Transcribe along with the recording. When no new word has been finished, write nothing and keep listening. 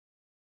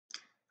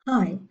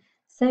Hi,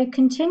 so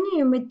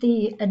continuing with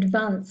the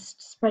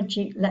advanced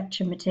spreadsheet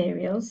lecture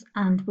materials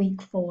and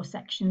week 4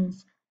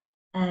 sections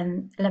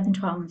 11,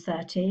 12 and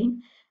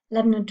 13.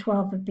 11 and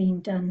 12 have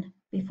been done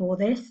before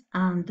this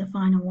and the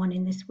final one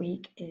in this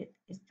week is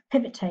the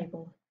pivot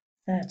table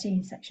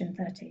 13, section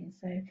 13.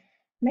 So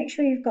make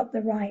sure you've got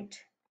the right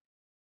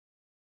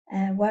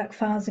work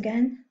files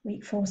again,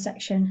 week 4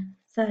 section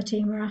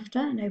 13 we're after,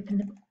 and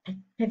open the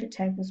pivot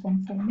tables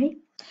one for me.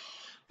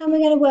 And we're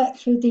going to work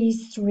through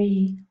these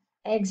 3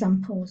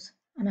 examples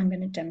and I'm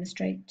going to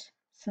demonstrate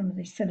some of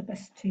the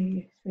syllabus to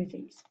you through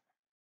these.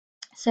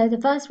 So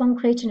the first one,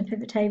 creating a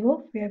pivot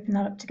table, we open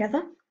that up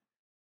together.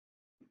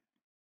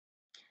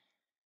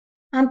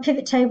 And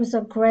pivot tables are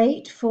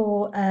great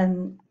for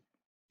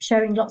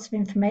showing lots of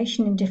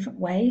information in different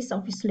ways.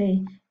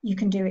 Obviously, you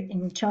can do it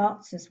in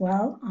charts as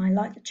well. I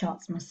like the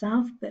charts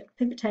myself, but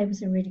pivot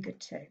tables are really good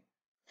too.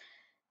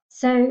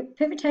 So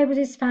pivot tables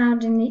is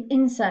found in the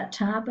Insert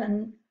tab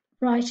and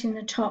right in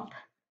the top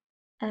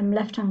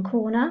left-hand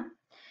corner.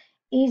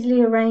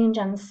 Easily arrange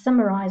and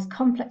summarize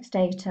complex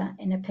data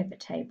in a pivot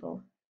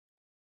table.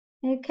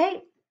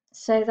 Okay,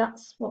 so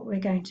that's what we're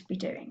going to be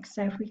doing.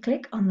 So if we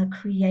click on the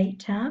Create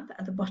tab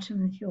at the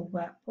bottom of your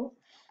workbook,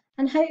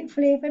 and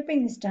hopefully if I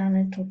bring this down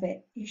a little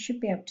bit, you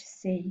should be able to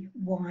see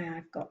why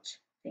I've got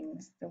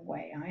things the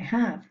way I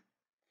have.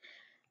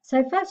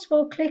 So first of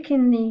all, click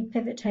in the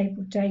pivot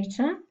table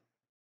data,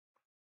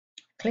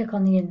 click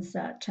on the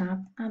Insert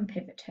tab and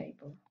Pivot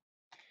Table.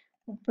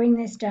 We'll bring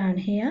this down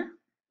here.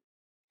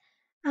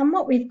 And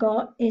what we've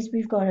got is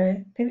we've got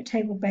a pivot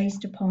table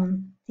based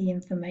upon the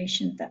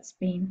information that's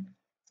been,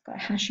 it's got a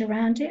hash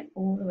around it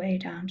all the way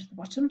down to the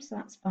bottom, so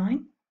that's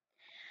fine.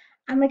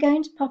 And we're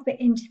going to pop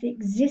it into the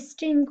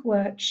existing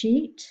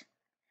worksheet,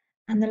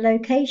 and the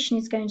location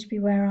is going to be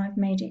where I've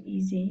made it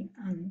easy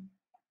and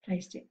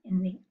placed it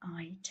in the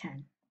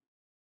I-10.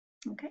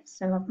 Okay,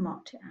 so I've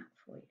marked it out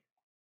for you.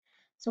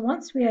 So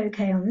once we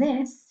OK on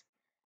this,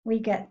 we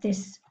get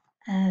this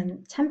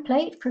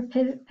template for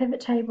a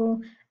pivot table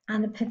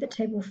and the pivot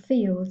table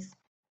fields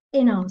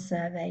in our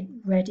survey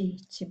ready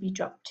to be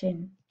dropped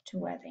in to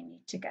where they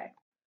need to go.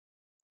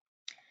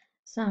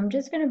 So I'm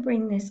just going to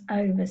bring this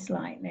over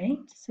slightly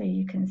so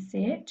you can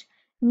see it.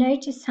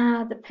 Notice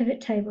how the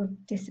pivot table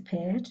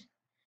disappeared.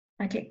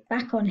 I click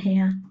back on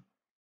here,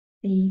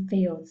 the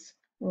fields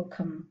will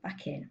come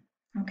back in.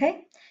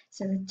 Okay,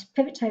 so the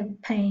pivot table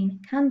pane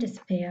can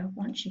disappear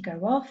once you go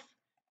off,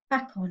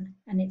 back on,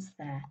 and it's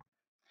there.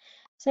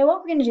 So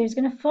what we're going to do is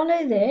going to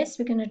follow this.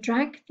 We're going to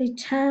drag the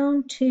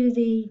town to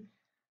the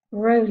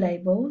row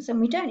labels, and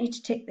we don't need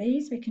to tick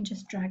these. We can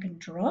just drag and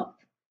drop.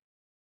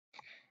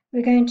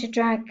 We're going to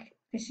drag,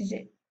 this is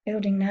it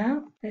building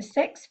now, the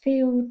sex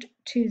field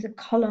to the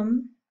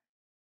column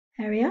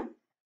area.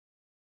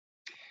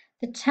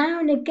 The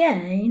town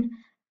again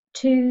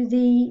to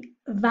the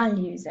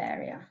values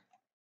area,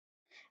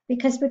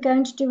 because we're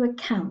going to do a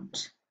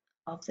count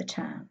of the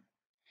town.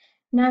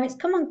 Now it's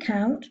come on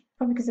count,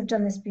 probably because I've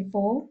done this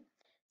before.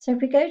 So if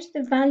we go to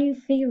the value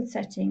field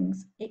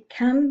settings, it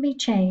can be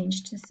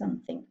changed to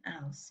something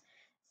else.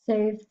 So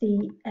if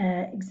the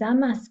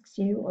exam asks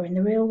you, or in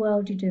the real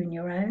world you're doing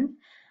your own,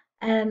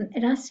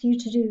 it asks you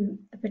to do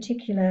a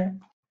particular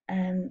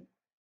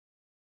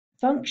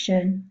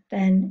function,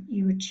 then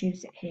you would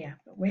choose it here,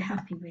 but we're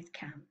happy with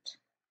count.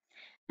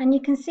 And you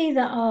can see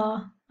that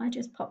I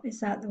just pop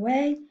this out the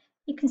way,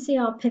 you can see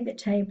our pivot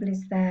table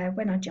is there.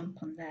 When I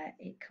jump on there,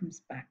 it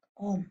comes back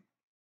on.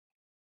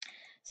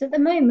 So at the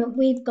moment,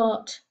 we've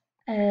got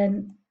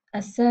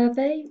a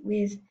survey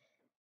with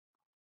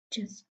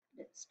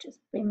let's just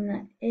bring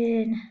that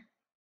in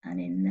and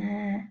in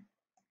there.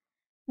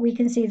 We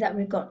can see that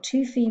we've got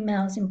 2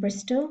 females in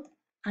Bristol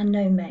and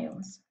no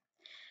males.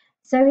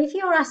 So if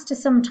you're asked to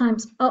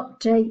sometimes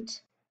update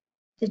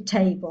the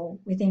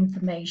table with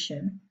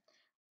information,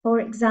 for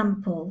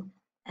example,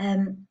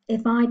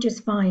 if I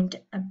just find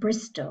a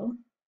Bristol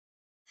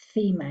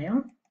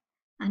female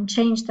and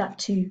change that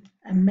to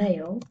a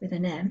male with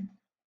an M,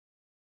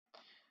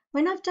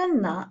 when I've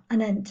done that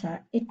and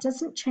enter, it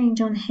doesn't change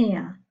on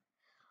here.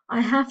 I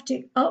have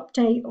to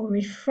update or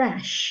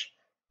refresh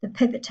the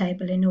pivot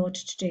table in order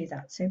to do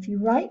that. So if you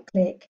right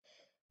click,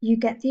 you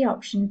get the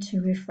option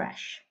to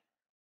refresh.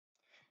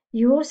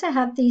 You also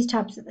have these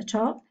tabs at the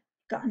top.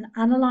 You've got an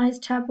Analyze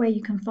tab where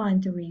you can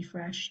find the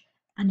refresh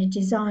and a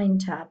Design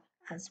tab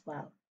as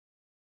well.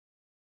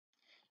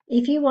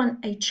 If you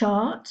want a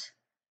chart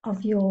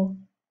of your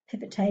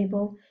pivot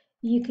table,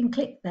 you can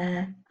click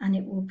there and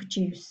it will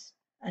produce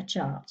a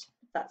chart.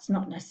 That's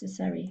not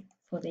necessary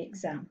for the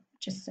exam,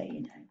 just so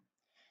you know.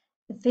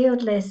 The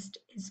field list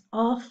is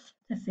off,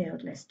 the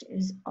field list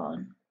is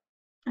on.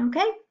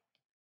 Okay,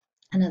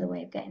 another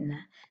way of getting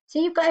there. So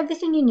you've got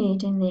everything you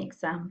need in the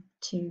exam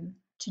to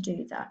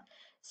do that.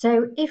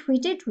 So if we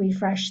did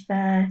refresh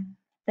there,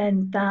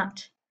 then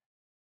that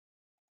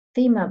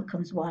female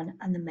becomes 1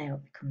 and the male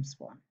becomes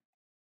 1.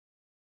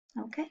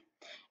 Okay,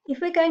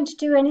 if we're going to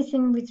do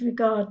anything with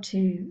regard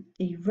to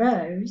the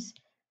rows,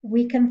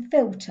 we can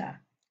filter.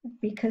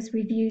 because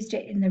we've used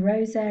it in the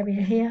rows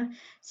area here.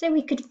 So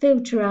we could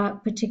filter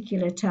out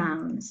particular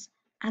towns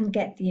and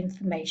get the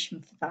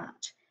information for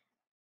that.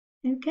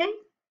 Okay,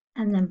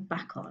 and then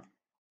back on.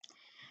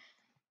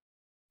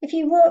 If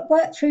you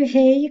work through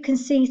here, you can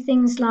see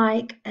things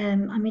like, I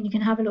mean, you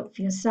can have a look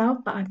for yourself,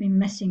 but I've been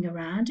messing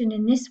around. And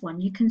in this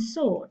one, you can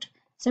sort.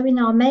 So in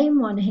our main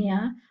one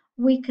here,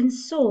 we can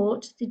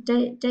sort the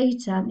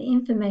data and the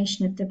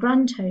information of the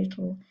grand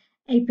total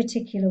a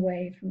particular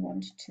way if we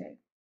wanted to.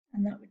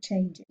 And that would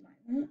change it like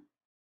that,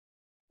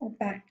 or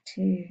back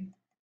to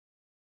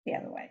the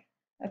other way.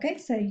 Okay,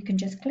 so you can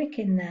just click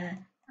in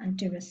there and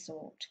do a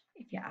sort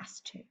if you're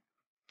asked to.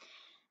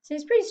 So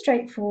it's pretty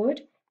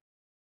straightforward.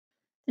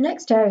 The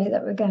next area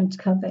that we're going to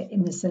cover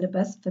in the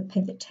syllabus for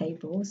pivot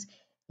tables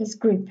is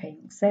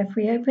grouping. So if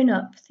we open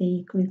up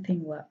the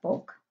grouping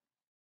workbook,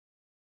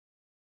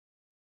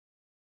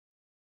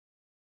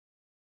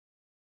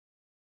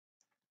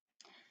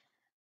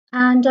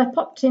 and I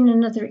popped in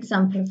another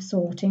example of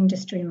sorting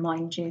just to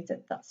remind you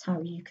that that's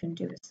how you can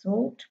do a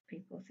sort.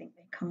 People think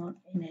they can't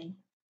in a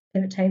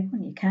pivot table,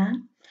 and you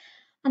can.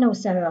 And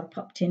also I've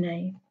popped in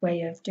a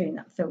way of doing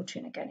that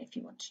filtering again if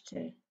you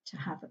wanted to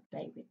have a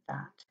play with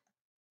that.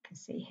 You can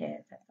see here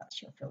that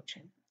that's your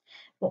filtering.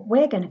 What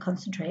we're going to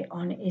concentrate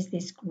on is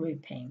this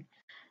grouping.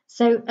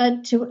 So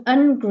to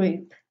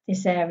ungroup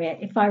this area,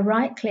 if I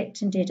right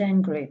clicked and did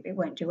ungroup, it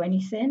won't do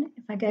anything.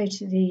 If I go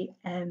to the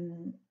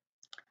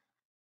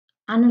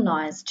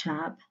Analyze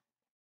tab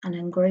and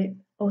ungroup,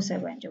 also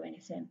won't do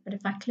anything. But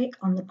if I click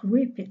on the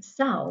group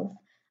itself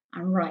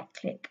and right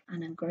click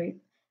and ungroup,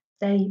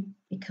 they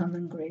become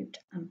ungrouped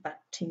and back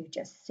to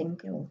just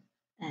single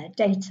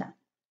data.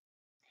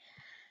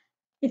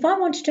 If I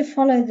wanted to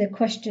follow the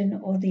question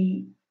or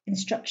the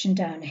instruction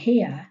down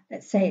here,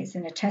 let's say it's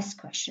in a test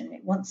question,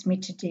 it wants me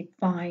to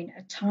define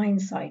a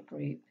Tyneside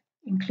group,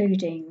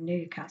 including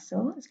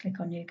Newcastle. Let's click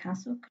on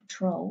Newcastle,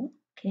 Control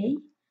key,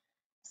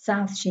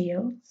 South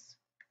Shields,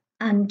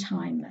 and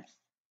Tynemouth.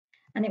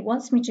 And it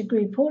wants me to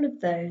group all of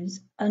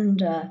those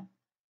under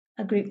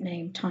a group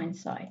name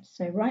Tyneside.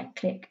 So right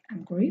click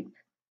and group.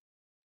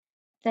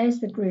 There's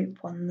the group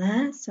one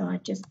there. So I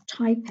just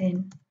type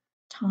in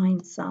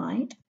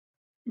Tyneside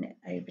and it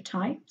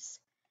overtypes.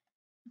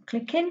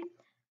 Click in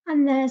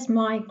and there's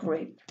my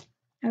group.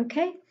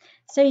 Okay,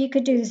 so you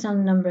could do this on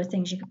a number of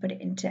things. You could put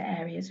it into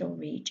areas or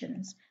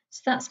regions.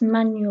 So that's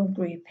manual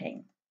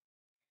grouping.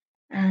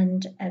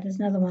 And there's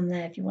another one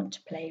there if you want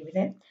to play with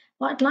it.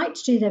 What I'd like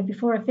to do though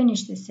before I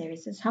finish this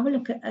series is have a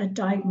look at a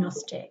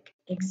diagnostic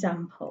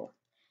example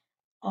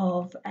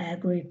of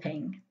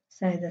grouping.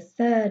 So the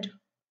third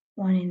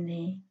one in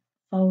the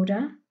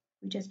folder,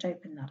 we just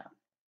open that up.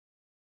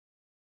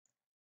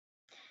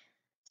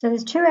 So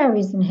there's two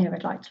areas in here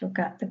I'd like to look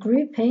at, the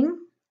grouping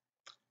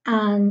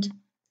and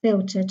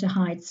filter to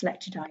hide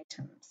selected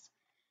items.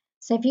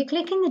 So if you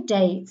click in the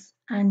dates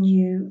and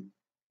you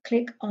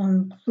click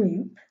on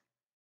group,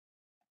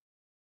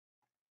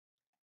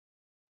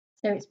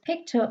 so it's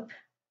picked up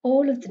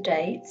all of the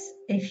dates.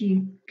 If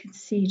you can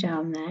see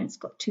down there, it's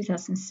got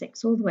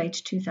 2006 all the way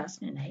to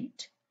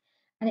 2008.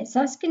 And it's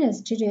asking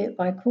us to do it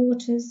by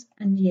quarters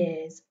and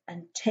years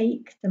and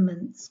take the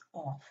months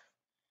off.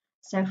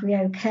 So if we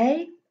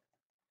OK,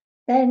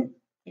 then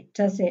it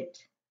does it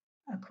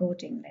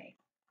accordingly.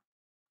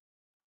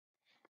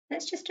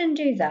 Let's just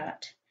undo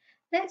that.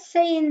 Let's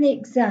say in the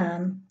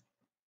exam,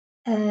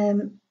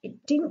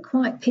 it didn't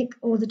quite pick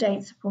all the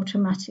dates up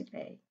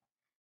automatically.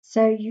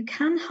 So you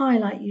can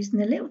highlight using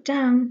the little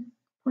down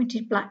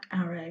pointed black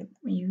arrow.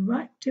 When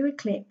you do a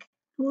click,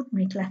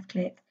 ordinary left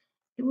click,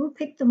 it will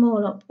pick them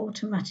all up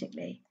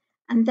automatically.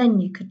 And then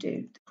you could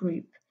do the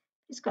group.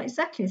 It's got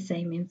exactly the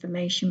same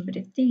information, but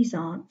if these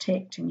aren't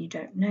ticked and you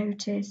don't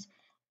notice,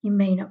 you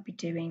may not be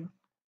doing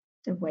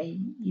the way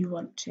you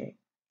want to.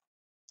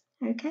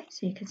 Okay,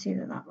 so you can see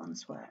that that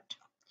one's worked.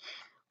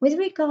 With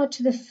regard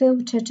to the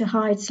filter to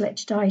hide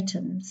selected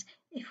items,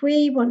 if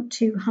we want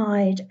to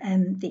hide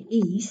the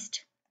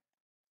East,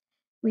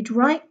 we'd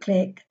right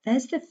click,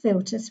 there's the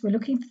filter, so we're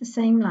looking for the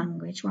same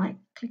language, right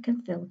click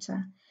and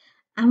filter,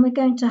 and we're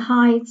going to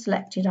hide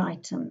selected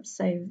items.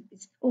 So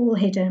it's all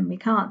hidden, we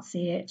can't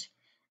see it.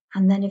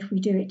 And then if we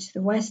do it to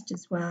the West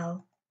as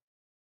well,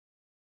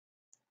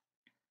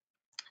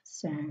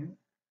 so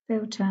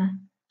filter,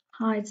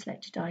 hide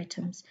selected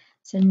items.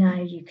 So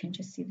now you can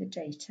just see the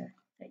data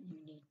that you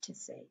need to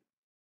see.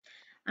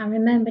 And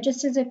remember,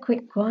 just as a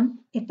quick one,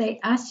 if they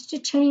ask you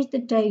to change the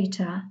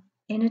data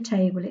in a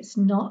table, it's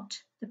not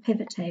the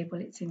pivot table,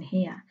 it's in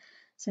here.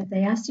 So if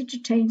they ask you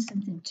to change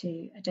something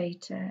to a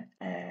data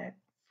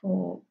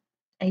for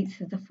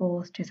 8th of the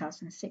 4th,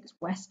 2006,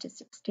 West to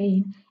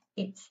 16,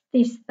 it's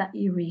this that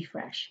you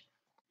refresh,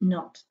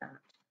 not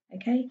that.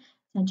 Okay,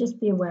 so just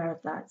be aware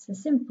of that. It's a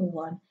simple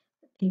one,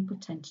 but people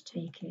tend to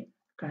take it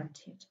for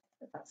granted,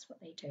 but that's what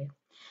they do.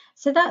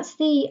 So that's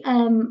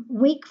the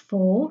week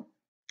 4.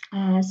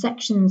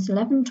 Sections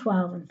 11,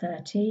 12 and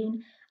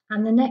 13,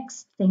 and the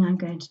next thing I'm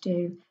going to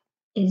do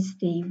is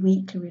the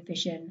weekly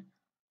revision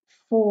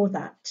for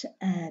that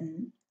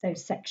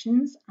those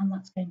sections, and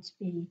that's going to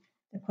be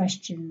the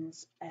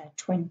questions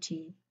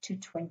 20 to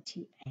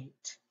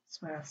 28.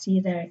 So I'll see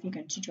you there if you're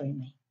going to join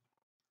me.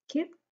 Thank you.